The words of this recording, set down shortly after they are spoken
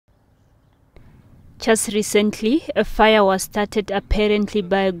Just recently, a fire was started apparently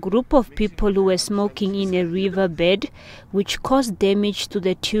by a group of people who were smoking in a riverbed, which caused damage to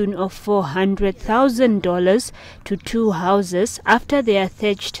the tune of $400,000 to 2 houses after their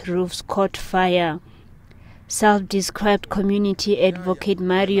thatched roofs caught fire. Self-described community advocate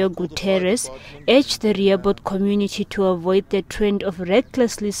Mario Guterres urged the Rehoboth community to avoid the trend of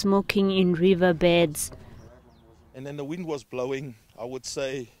recklessly smoking in riverbeds. And then the wind was blowing, I would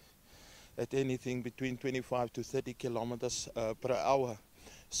say, at anything between 25 to 30 kilometers per hour.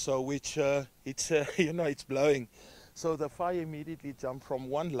 So which it's blowing. So the fire immediately jumped from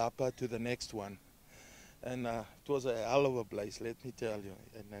one lapper to the next one. And it was a hell of a blaze, let me tell you.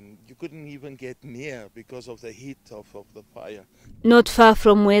 And then you couldn't even get near because of the heat of the fire. Not far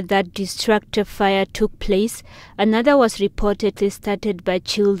from where that destructive fire took place, another was reportedly started by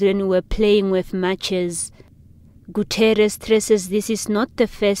children who were playing with matches. Guterres stresses this is not the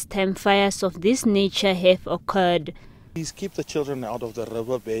first time fires of this nature have occurred. Please keep the children out of the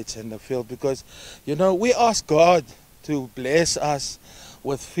riverbeds and the field because, we ask God to bless us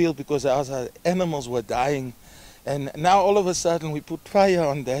with field because our animals were dying. And now all of a sudden we put fire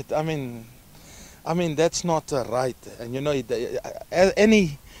on that. I mean that's not right. And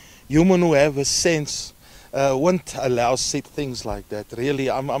any human who have a sense won't allow things like that. Really,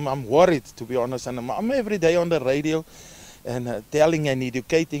 I'm worried, to be honest, and I'm every day on the radio and telling and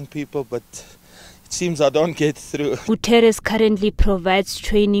educating people, but it seems I don't get through. Guterres currently provides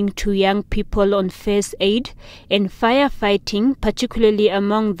training to young people on first aid and firefighting, particularly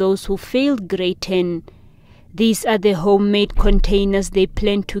among those who failed grade 10. These are the homemade containers they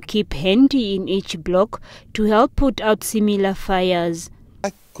plan to keep handy in each block to help put out similar fires.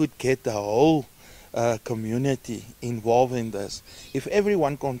 I could get the whole community involved in this. If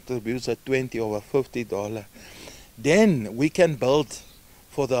everyone contributes a $20 or $50, then we can build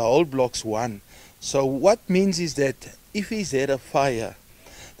for the whole blocks one. So what means is that if he's had a fire,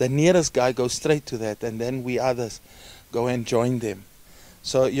 the nearest guy goes straight to that, and then we others go and join them.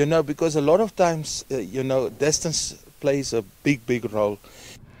 So because a lot of times distance plays a big role.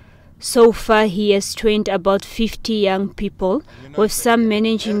 So far, he has trained about 50 young people, with some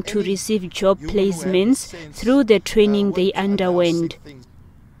managing to receive job placements through the training they underwent.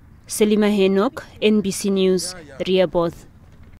 Selima Henok, NBC News, Rehoboth.